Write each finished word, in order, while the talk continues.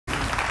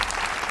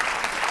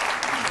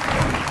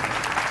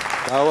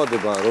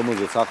დაავადება,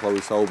 რომელზეც ახლა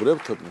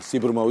ვისაუბრებთ,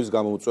 სიბრმავის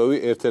გამომწვევი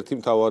ერთ-ერთი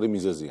მთავარი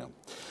მიზეზია.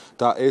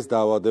 და ეს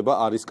დაავადება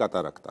არის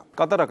კატარაქტა.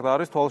 კატარაქტა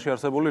არის თვალში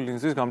არსებული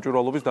ლინზის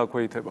გამჭვირვალობის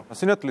დაქვეითება.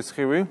 სინათლის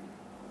სხივი,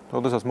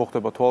 როდესაც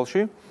მოხდება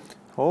თვალში,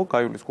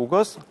 გაივლის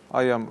გუგას,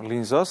 აი ამ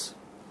ლინზას,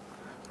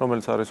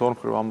 რომელიც არის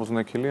ორმხრივ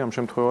ამოზნექილი ამ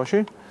შემთხვევაში,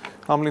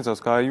 ამ ლინზას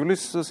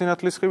გაივლის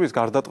სინათლის სხივი, ის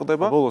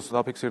გარდატყდება, ბოლოს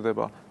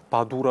დაფიქსირდება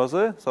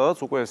ბადურაზე, სადაც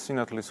უკვე ეს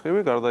სინათლის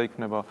სხივი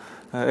გარდაიქმნება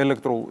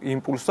ელექტრულ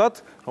იმპულსად,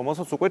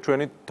 რომელსაც უკვე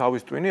ჩვენი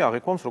თავის ტვინი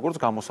აღიქვამს როგორც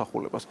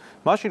გამოსახულებას.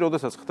 მაშინ,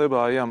 როდესაც ხდება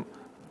აი ამ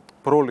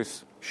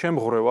ბროლის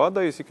შემღვრევა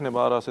და ის იქნება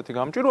არა ასეთი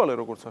გამჭვირვალე,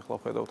 როგორც ახლა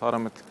ხედავთ,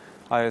 არამედ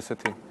აი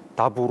ესეთი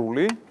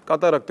დაბურული.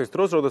 კატარაქტის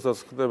დროს, როდესაც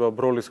ხდება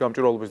ბროლის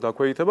გამჭვირვალობის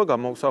დაქვეითება,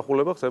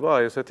 გამოსახულება ხდება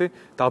აი ესეთი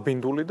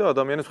დაბინდული და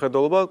ადამიანის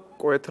მხედველობა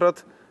კვეთრად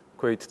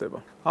ქვეითდება.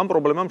 ამ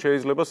პრობლემამ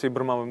შეიძლება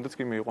სიბრმავემდეც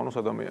კი მიიყვანოს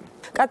ადამიანი.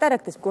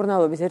 კატარაქტის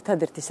მკურნალობის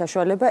ერთადერთი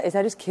საშუალება ეს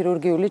არის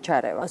ქირურგიული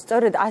ჩარევა.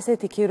 სწორედ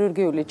ასეთი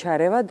ქირურგიული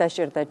ჩარევა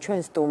დაჭერდა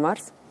ჩვენ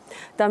სტუმარს.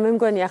 და მე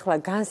მგონი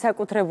ახლა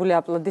განსაკუთრებული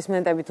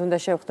აპლოდისმენტებით უნდა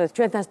შევხვდეთ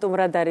ჩვენთან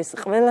სტუმრად არის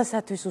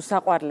ყველასათვის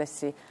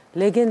უსაყვარლესი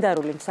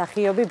ლეგენდარული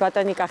მსახიობი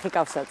ბატონი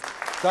კახიკავსაძე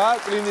და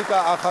კლინიკა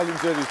ახალი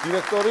მზერის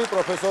დირექტორი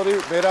პროფესორი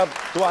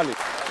თვალი.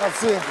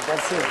 პაციენტი.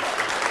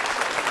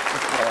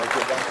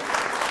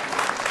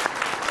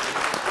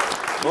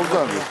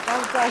 მოგზაურე.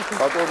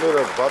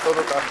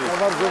 ბატონო კახი.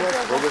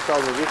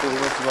 მოგესალმებით,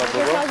 უღმესი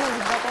მადლობა.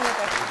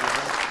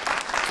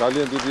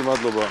 ძალიან დიდი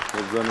მადლობა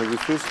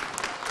მოგზაურებისთვის.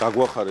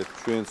 გაგვახარეთ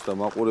ჩვენს და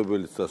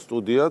მაყურებელს და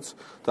სტუდიაც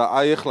და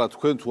აი ახლა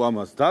თქვენ თუ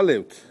ამას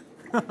დალევთ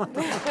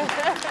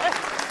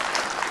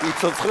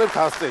იცოცხლებთ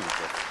ასწევით.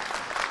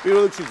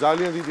 პირველ რიგში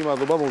ძალიან დიდი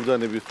მადლობა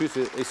მობრძანებისთვის.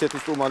 ესეთი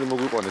სტუმარი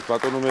მოგვიყვანეთ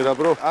ბატონო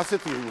მერაბრო.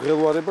 ასეთი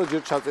მღელვარება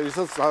ჯერ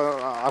ჩაწერისას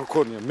არ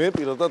ქონია. მე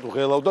პირადად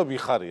ვღელავ და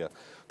მიხარია.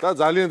 და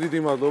ძალიან დიდი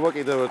მადლობა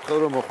კიდევ ერთხელ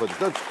რომ მოხვედით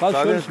და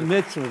ძალიან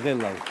მეც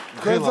ვღელავ.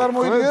 თქვენ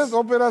წარმოიდგინეთ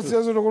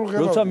ოპერაციაზე როგორ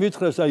ვღელავ. როცა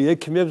მითხრეს აი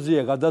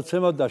ექიმებზია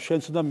გადაცემა და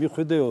შენც უნდა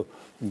მიხვიდეო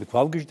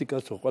გავგიჟდი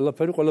კაცო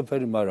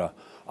ყველაფერი, მაგრამ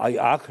აი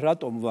აქ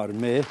რატომ ვარ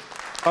მე?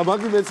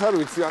 მაგი მეც არ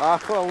ვიცი,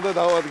 ახლა უნდა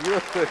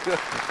დავადგინოთ.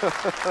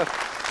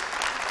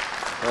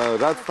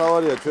 რაც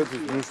თავარია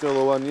ჩვენთვის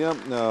მნიშვნელოვანია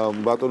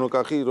ბატონო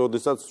კახი,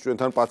 როდესაც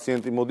ჩვენთან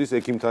პაციენტი მოდის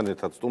ექიმთან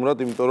ერთად სტუმრად,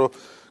 იმიტომ რომ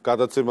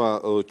გადაცემა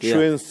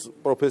ჩვენს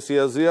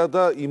პროფესიაზეა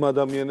და იმ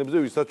ადამიანებზე,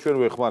 ვისაც ჩვენ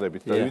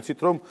ვეხმარებით და ვიცით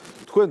რომ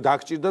თქვენ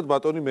დაგჭირდათ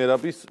ბატონი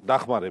მერაბის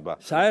დახმარება.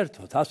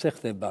 საერთოდ ასე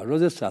ხდება,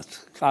 როდესაც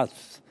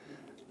კაცს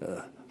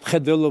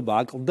მხედველობა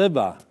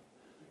აკლდება,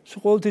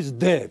 ყოველთვის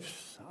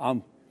დებს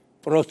ამ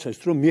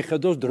პროცესს რომ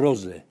მიხედოს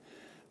დროზე.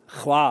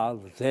 ხვალ,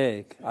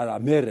 ზეგ, არა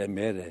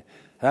მერე.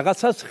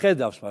 რაღაცას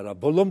ხედავს, მაგრამ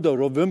ბოლომდე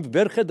რომ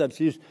ვერ ხედავს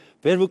ის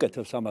ვერ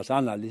ვუკეთებს ამას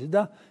ანალიზი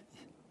და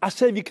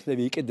ასე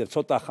ვიქნები იყიდებ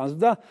ცოტა ხანს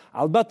და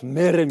ალბათ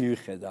მერე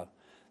მივიხედავ.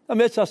 და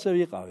მეც ასე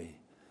ვიყავი.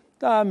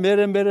 და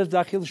მერეს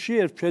დახილში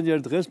ერთ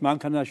დღეს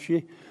მანქანაში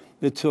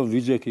მეცო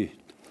ვიძექი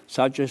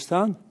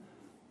საჭესთან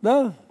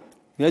და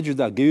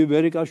მეჯდა გივი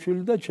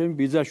ბერიკაშვილი და ჩემი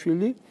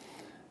ბიძაშვილი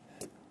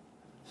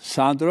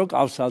სანდრო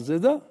კავსაძე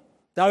და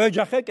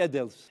დავეჯახე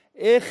კედელს.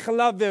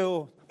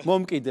 ეხლავეო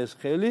მომკიდეს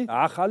ხელი,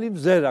 ახალი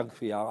მზერა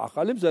ქვია,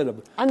 ახალი მზერა.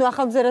 ანუ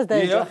ახალ მზერას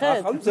დაეჯახეთ?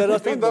 ახალ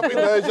მზერას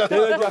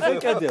დაეჯახე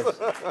კედელს.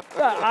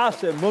 და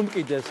ასე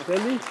მომკიდეს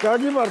ხელი,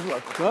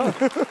 გაგიმართლათ.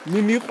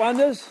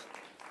 მიყვანეს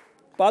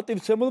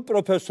პატივცემულ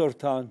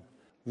პროფესორთან.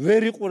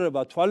 ვერ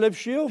იყურება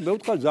თვალებშიო, მე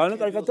ვთქვა ძალიან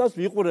კარგადაც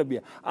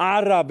ვიყურებია.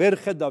 არა, ვერ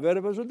ხედა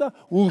ვერებსო და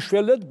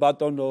უშველეთ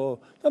ბატონო.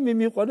 და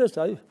მიყვანეს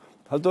აი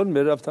ბატონ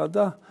მერაბთან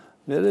და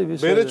მე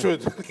ჩვენ.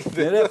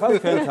 მე ხარ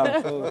ხელთან.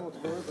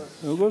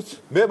 როგორც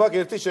მე მაგ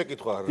ერთი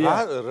შეკითხვა,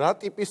 რა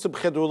ტიპის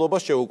მხედველობა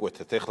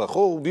შეუკვეთეთ ახლა?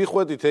 ხო,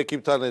 მიხვედით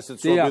ექიმთან, ესეც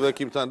სულ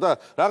ექიმთან და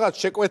რაღაც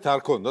შეკვეთა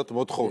არ ქონდათ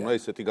მოთხოვნა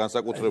ესეთი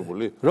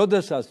განსაკუთრებული?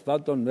 როდესაც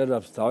ბატონ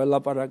მერაბს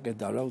დაველაპარაკე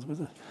და რა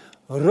ვთქვი,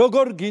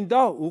 როგორ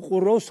გინდა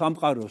უყურო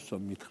სამყაროსო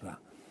მითხრა.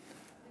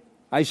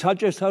 აი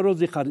საჭესა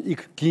როძი ხარ,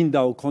 იქ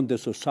გინდა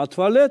კონდესო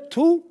სათვალე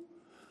თუ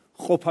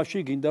ყოფაში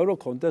გინდა რომ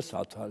კონდეს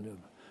სათვალე.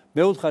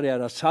 მე ვთხარი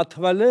არა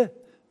სათვალე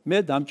მე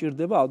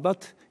დამჭირდება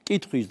ალბათ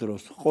კითხვის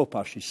დროს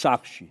ყოფაში,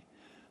 სახლში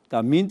და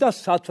მინდა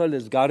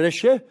სათვალეს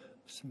გარეშე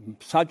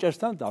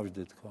საჭესთან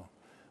დავждეთ ხო.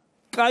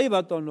 კაი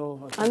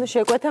ბატონო. ანუ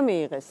შეკვეთა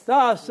მიიღეს.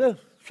 და ასე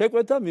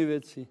შეკვეთა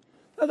მივეცი.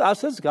 და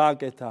ასეც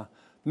გააკეთა.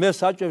 მე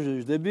საჭესში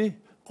ვждები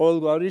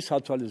ყოველგვარი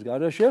სათვალის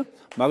გარეშე,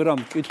 მაგრამ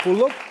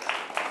მკითხულობ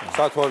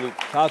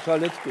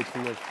სათვალეთ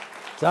მკითხულობ.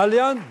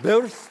 ძალიან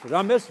ბევრს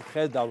რამეს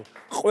ვხედავ,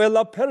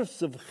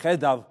 ყველაფერს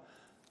ვხედავ.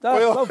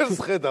 ყველაფერს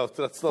ხედავთ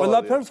რა ცნობილია.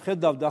 ყველაფერს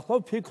ხედავ და ხო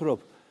ვფიქრობ.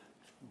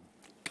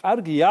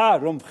 კარგია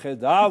რომ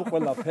ვხედავ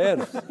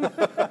ყველაფერს.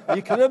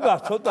 იქნება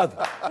ცოტა.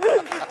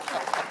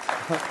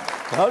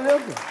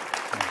 ძალიან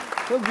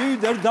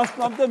ვიდერ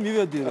დასწამდა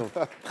მივედი რომ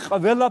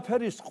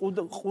ყველაფერის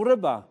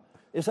ყურება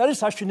ეს არის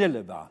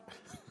საშინელება.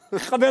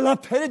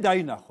 ყველაფერი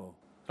დაინახო.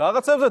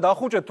 რაღაცებზე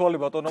დახუჭეთ თვალი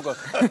ბატონო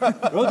კახი.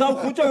 რო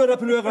დავხუჭე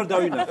ვერაფერი ვეღარ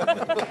დავინახე.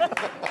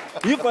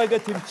 იყო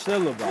ეგეთი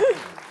მცდელობა.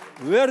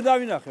 ვერ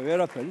დავინახე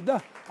ვერაფერი და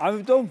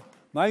ამიტომ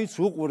მაინც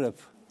უყურებ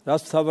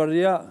რაც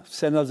თავარია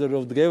სცენაზე რო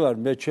ვდგევარ,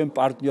 მე ჩემ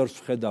პარტნიორს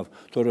ვხედავ,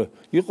 თორე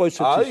იყო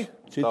ისეთი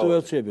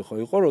სიტუაციები ხო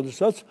იყო,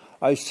 როდესაც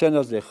აი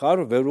სცენაზე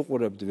ხარ, ვერ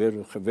უყურებდი,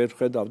 ვერ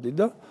ხედავდი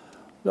და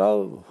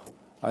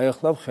აი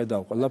ახლა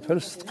ვხედავ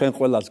ყველაფერს, თქვენ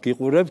ყველას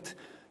გიყურებთ,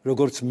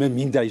 როგორც მე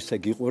მინდა ისე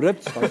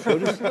გიყურებთ,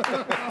 ხალხის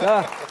და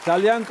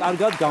ძალიან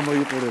კარგად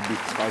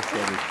გამოიყურებით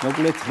ხალხის.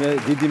 მოკლედ მე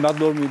დიდი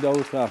მადლობა მინდა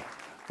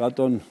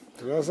ბატონ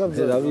რასაც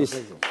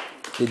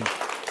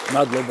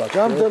მადლობა.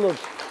 გამთელოთ.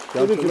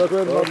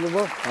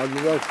 მადლობა.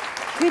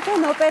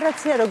 თვითონ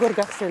ოპერაცია როგორ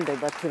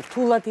გახსენდებათ?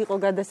 რთულად იყო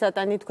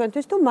გადასატანი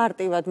თქვენთვის თუ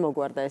მარტივად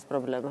მოგვარდა ეს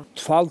პრობლემა?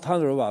 თვალთან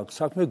რო აქვს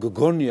საქმე,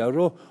 გგონია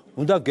რომ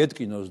უნდა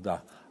გეტკინოს და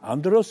ამ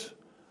დროს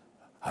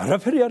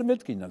არაფერი არ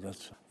მეტკინა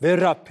გაცა.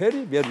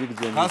 ვერაფერი ვერ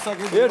ვიგრძენე.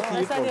 ერთი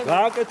იყო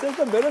გააკეთეს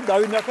და მე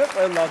დავინახე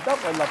ყველა და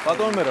ყველა.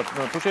 ბატონო მერაბ,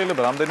 თუ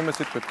შეიძლება რამდენიმე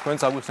სიტყვით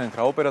თქვენს აგვიხსენეთ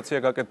რა ოპერაცია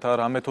გაკეთდა,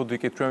 რა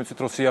მეთოდიკით, ჩვენ ვიცით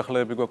რომ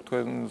სიახლეები გვაქვს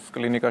თქვენს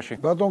კლინიკაში.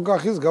 ბატონ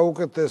კახის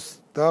გაუკეთეს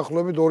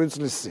დაახლოებით 2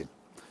 წლის წინ.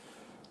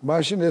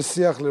 მაშინ ეს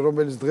სიახლე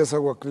რომელიც დღეს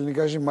აგვაქვს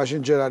კლინიკაში, მაშინ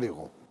ჯერ არ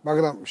იყო.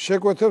 მაგრამ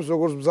შეკვეთებს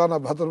როგორც ბრძანა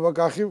ბატონმა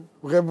კახი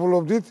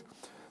ვღებულობდით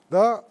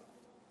და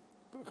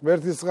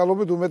ღმერთის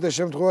წყალობით უმეტეს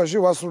შემთხვევაში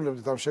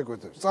ვასრულებდით ამ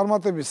შეკვეთებს.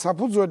 წარმატების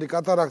საფუძველი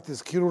კატარაქტის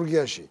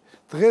ქირურგიაში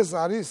დღეს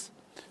არის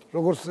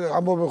როგორც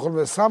ამბობენ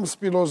ხოლმე 3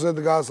 სპილოზე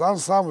დგას, ან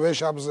 3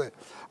 ვეშაპზე.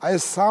 აი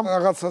ეს 3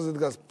 რაღაცაზე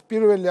დგას.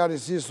 პირველი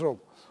არის ის რომ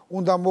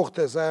უნდა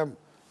მოხდეს აი ამ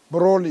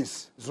ბროლის,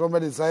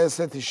 რომელიც აი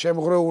ესეთი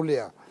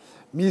შემღრეულია,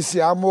 მისი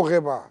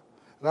ამოღება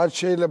რაც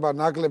შეიძლება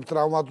ნაკლებ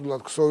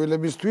ტრავმატულად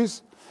ქსოვილებისთვის.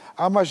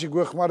 ამაში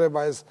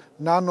გვეხმარება ეს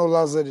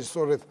ნანოლაზერი,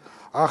 სწორედ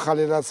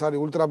ახალი რაც არის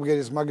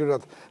ულტრაბგერის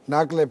მაგივრად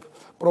ნაკლებ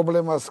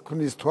პრობლემას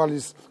ქმნის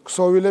თვალის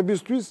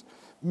ქსოვილებისთვის.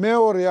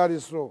 მეორე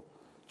არის რომ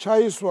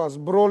ჩაისვას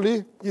ბროლი,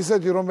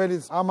 ისეთი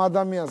რომელიც ამ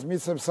ადამიანს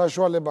მისცემს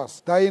საშუალებას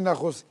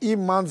დაინახოს იმ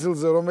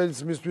მანძილზე, რომელიც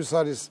მისთვის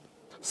არის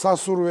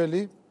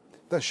სასურველი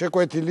და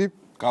შეკვეთილი.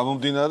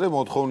 გამომდინარე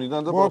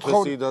მოთხოვნიდან და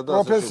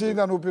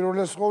პროფესიიდან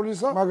უპირველეს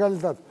ყოვლისა.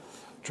 მაგალითად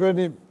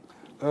ჩვენი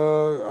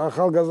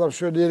ახალგაზრდა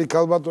მშვენიერი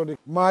ქალბატონი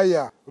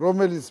მაია,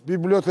 რომელიც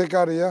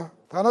ბიბლიოთეკარია,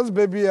 თანაც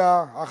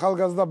ბებია,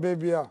 ახალგაზრდა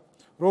ბებია.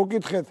 რო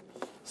ვკითხეთ,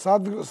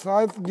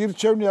 სად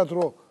გირჩევნიათ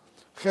რომ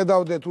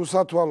ხედავდეთ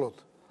უსათვალოდ.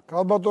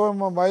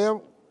 ქალბატონმა მაიამ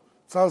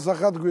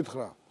ცალსახად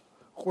გვითხრა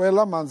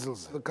ყველა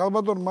მანძილზე.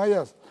 ქალბატონ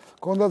მაიას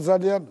ჰქონდა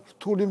ძალიან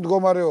რთული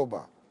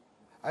მდგომარეობა.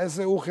 აი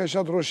ესე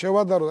უხეშად რო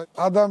შევადარო,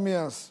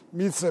 ადამიანს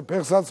მიცე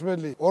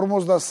ფეხსაცმელი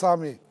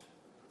 53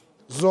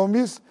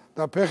 ზომის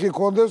და ფეხი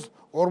ჰქონდეს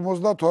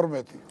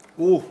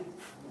 52.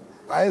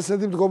 აი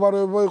ესეთი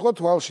მდგომარეობა იყო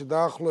თვალში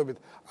დაახლოებით.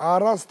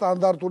 არა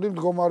სტანდარტული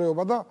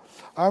მდგომარეობა და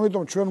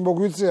ამიტომ ჩვენ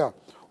მოგვიწია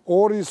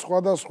 2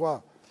 სხვადასხვა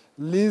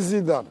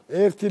ლინზიდან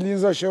ერთი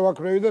ლინზა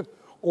შევაქრევით,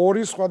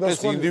 2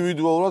 სხვადასხვა ეს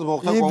ინდივიდუალურად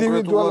მოხდა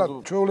კონკრეტულად.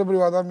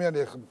 ჩვეულებრივ ადამიანი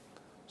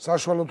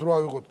საშუალოდ რო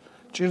ავიღოთ,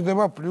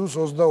 ჭირდება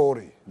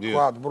 +22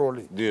 ვთქვათ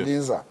ბროლი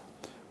ლინზა.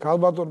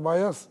 ქალბატონ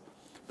მაიას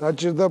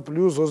დაჭირდა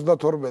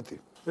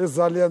 +32. ეს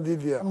ძალიან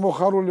დიდია.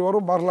 მოხარული ვარ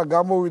რომ მართლა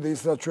გამოვიდა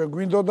ის რაც ჩვენ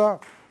გვინდოდა,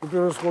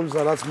 უპირველეს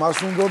ყოვლისა რაც მას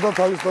უნდოდა,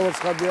 თავისთავად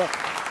ცხადია.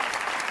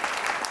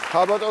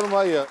 ხალბატონ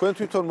მაია, თქვენ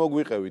თვითონ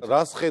მოგვიყევით,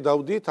 რას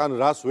ხედავდით, ან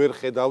რას ვერ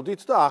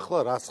ხედავდით და ახლა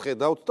რას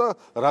ხედავთ და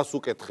რას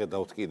უკეთ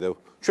ხედავთ კიდევ?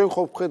 ჩვენ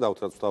ხო ვხედავთ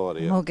რაც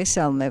თავარია.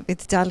 მოგესალმებით,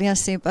 ძალიან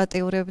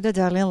სიმპათიურები და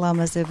ძალიან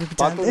ლამაზები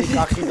ბრძანდება. ბატონი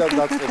კახიდან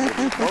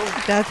დაწყებული, ხო?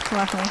 რა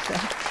თქმა უნდა.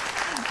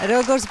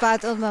 როგორც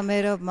ბატონმა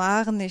მერაბმა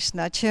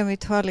აღნიშნა, ჩემი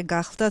თვალი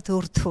გახლდათ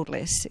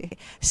ურთულესი.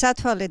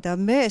 სათვალე და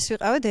მე ეს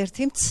ვიყავით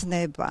ერთი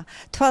მცნება.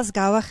 თვალს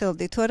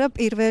გავახელდი თუ არა,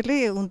 პირველი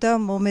უნდა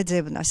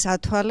მომეძებნა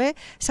სათვალე.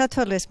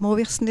 სათვალეს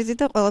მოვიხსნიდი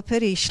და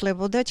ყველაფერი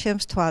იშლებოდა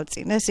ჩემს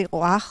თვალწინ. ეს იყო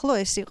ახლო,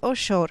 ეს იყო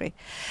შორი.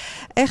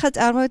 ეხლა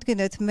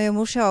წარმოვიდგინეთ, მე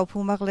მუშაობ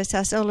უმაღლეს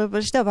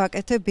სასწავლებელში და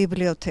ვაკეთებ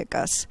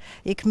ბიბლიოთეკას.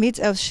 იქ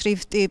მიწევს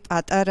შრიფტი,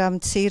 პატარა,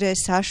 მცირე,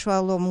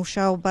 საშუალო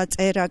მუშაობა,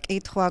 წერა,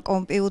 კითხვა,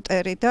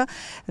 კომპიუტერი და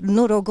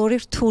ნუ როგორი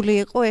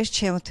რთული იყო ეს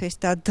ჩემთვის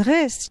და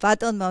დღეს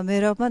ბატონმა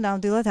მერაბმა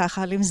ნამდვილად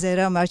ახალი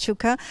მზერა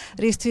მაჩუქა,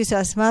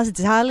 რისთვისაც მას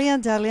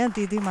ძალიან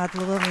დიდი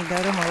მადლობა მინდა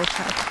რომ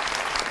მოუხდათ.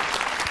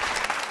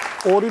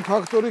 2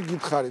 ფაქტორი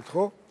გითხარით,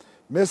 ხო?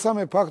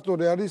 მესამე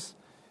ფაქტორი არის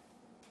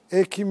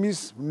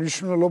ექიმის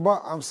მნიშვნელობა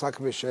ამ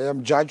საქმეში, აი ამ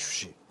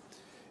ჯაჭვში.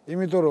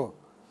 იმიტომ რომ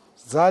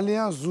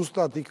ძალიან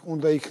ზუსტად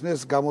უნდა იქნეს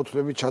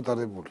გამოთვლები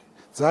ჩატარებული.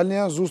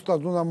 ძალიან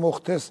ზუსტად უნდა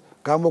მოხდეს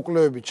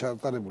გამოკვლევები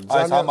ჩატარებული.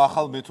 აი ამ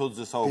ახალ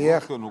მეთოდზე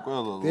საუბრობთ თქვენ უკვე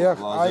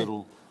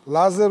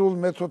ლაზერულ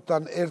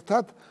მეთოდთან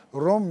ერთად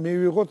რომ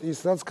მივიღოთ ის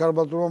რაც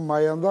ქალბატონმა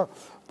მაიამ და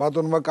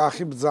ბატონმა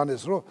კახი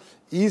ბრძანეს, რომ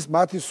ის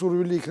მათი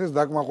სურვილი იქნეს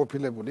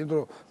დაკმაყოფილებული. იმიტომ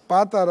რომ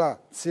პატარა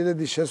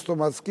ცირედი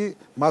შეცდომაც კი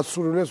მათ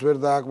სურვილებს ვერ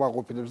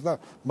დააკმაყოფილებს და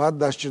მათ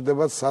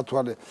დასჭირდებათ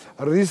სათვალე.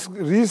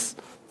 რის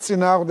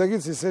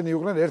წინააღმდეგიც ისინი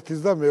იყვნენ ერთის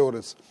და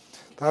მეორეს.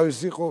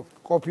 თავისი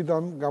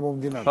ყოფიდან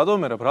გამომდინარე.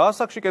 ბატონო, რა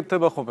ასაკში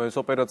კეთდება ხოლმე ეს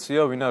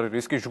ოპერაცია, ვინ არის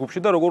რისკის ჯგუფში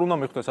და როგორ უნდა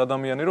მიხვდეს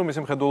ადამიანი, რომ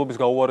მისი მხედველობის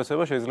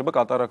გაუარესება შეიძლება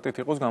კატარაქტით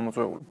იყოს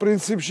გამოწვეული?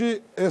 პრინციპში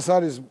ეს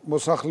არის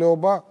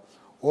მოსახლეობა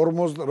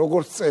 40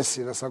 როგორც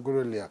წესი,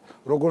 რასაკვირველია,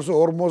 როგორც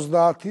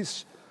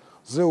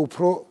 50-ზე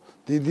უფრო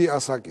დიდი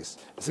ასაკის.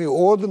 ესე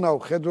ოდნავ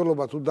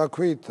მხედველობა თუ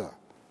დაქვეითდა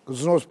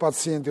გზნობს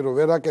პაციენტი რომ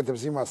ვერ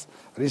აკეთებს იმას,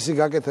 რისი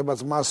გაკეთებაც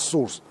მას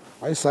სურს,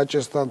 აი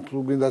საჭესთან თუ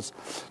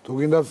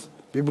გინდათ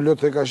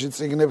ბიბლიოთეკაში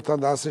წიგნებთან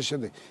და ასე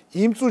შემდეგ.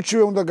 იმ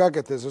წუთშივე უნდა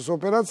გაკეთდეს ეს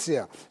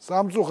ოპერაცია.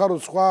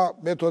 სამწუხაროდ სხვა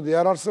მეთოდი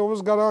არ არსებობს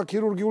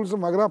ქირურგიულზე,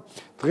 მაგრამ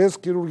დღეს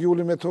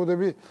ქირურგიული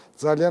მეთოდები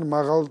ძალიან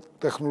მაღალ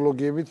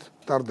ტექნოლოგიებით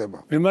ტარდება.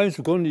 მე მაინც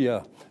მგონია,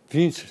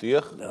 ვინც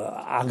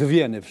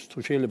აგვიანებს თუ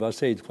შეიძლება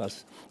ასე ითქვას,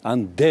 ან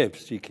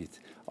დებს იქით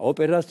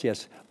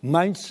ოპერაციას,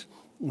 მაინც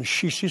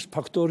შიშის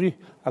ფაქტორი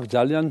აქ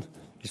ძალიან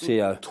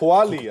ისეა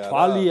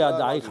თვალია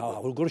და აი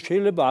როგორ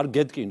შეიძლება არ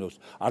გეტკინოს.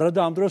 არა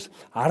და ამ დროს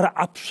არა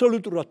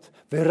აბსოლუტურად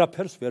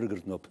ვერაფერს ვერ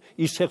გრძნობ.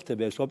 ისე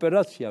ხდება ეს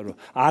ოპერაცია, რომ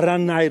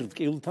არანაირ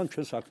ტკივილთან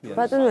ჩვენ საქმე არის.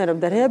 ბატონო მერო,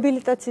 და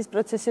რეაბილიტაციის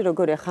პროცესი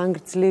როგორია?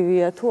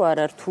 ხანგრძლივია თუ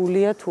არა,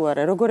 რთულია თუ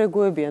არა? როგორ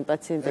ეგუებიან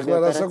პაციენტები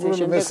ოპერაციის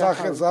შემდეგ? მე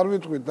სახელს არ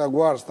ვიტყვით და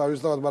გვარს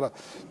თავისთავად, მაგრამ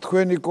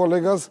თქვენი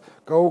კოლეგას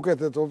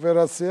გაუკეთეთ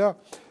ოპერაცია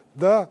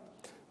და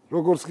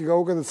როგორც კი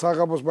გაუკეთეთ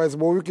საღამოს მაინც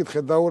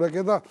მოვიკითხეთ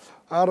დაურეკე და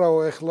არაო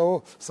ეხლაო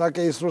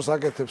საკეისროს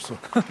აკეთებსო.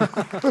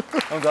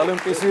 ან ძალიან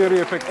პისიერი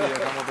ეფექტია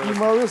გამოდევს.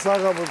 იმავე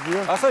საღამოს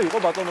დია. ასე იყო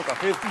ბატონო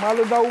კახი.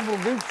 მალე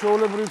დაუბრუნდით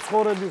ჩვეულებრივ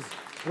ცხოვრების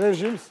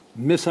რეჟიმს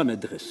მესამე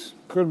დღეს.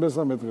 თქვენ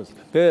მესამე დღეს.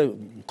 მე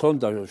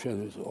მქონდა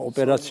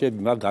ოპერაციები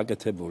მაგ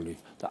გაკეთებული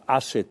და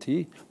ასეთი,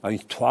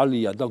 მაინც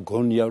თვალია და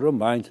გონია რომ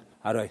მაინც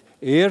არა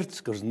ერთს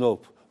გრძნობ,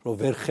 რომ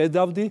ვერ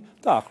ხედავდი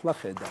და ახლა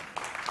ხედავ.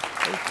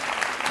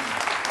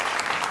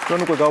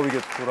 ჩვენ უკვე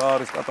გავიგეთ თუ რა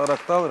არის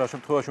კატარაქტა, რა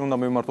შემთხვევაში უნდა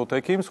მივმართოთ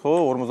ექიმს, ხო,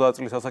 50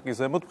 წლის ასაკის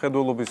ზემოთ,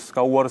 მხედველობის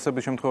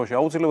გაუარესების შემთხვევაში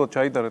აუცილებლად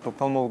ჩაიდარეთ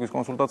ოფთალმოლოგის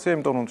კონსულტაცია,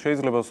 იმიტომ რომ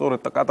შეიძლება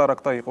სწორედ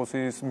კატარაქტა იყოს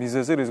ის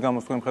მიზეზი, რის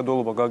გამოც თქვენ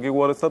მხედველობა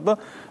გაგიუარესდათ და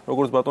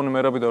როგორც ბატონი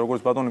მერაბი და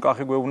როგორც ბატონი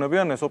კახი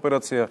გვეუბნებიან, ეს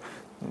ოპერაცია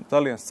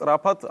ძალიან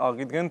სწრაფად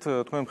აღიდგენთ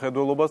თქვენ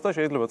მხედველობას და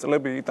შეიძლება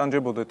წლები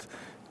იტანჯებოდეთ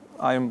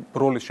აი ამ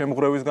ბროლის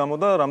შემღვრევის გამო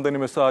და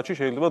რამდენიმე საათში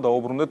შეიძლება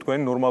დაუბრუნდეთ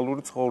თქვენი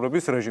ნორმალური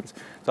ცხოვრების რეჟიმს.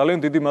 ძალიან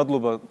დიდი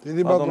მადლობა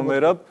ბატონო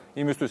მერაბ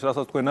იმისთვის,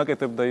 რასაც თქვენ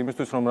აკეთებთ და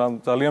იმისთვის, რომ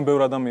ძალიან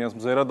ბევრ ადამიანს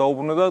მზერა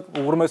დაუბრუნდა და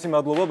უღრმესი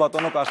მადლობა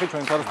ბატონო კახი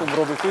ჩვენთან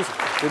სტუმრობისთვის.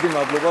 დიდი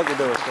მადლობა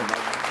კიდევ ერთხელ.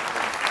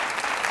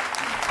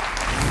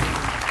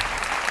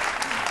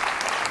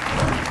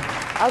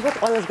 ალბათ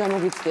ყველას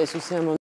გამოგიცდია ეს უსიამოვნო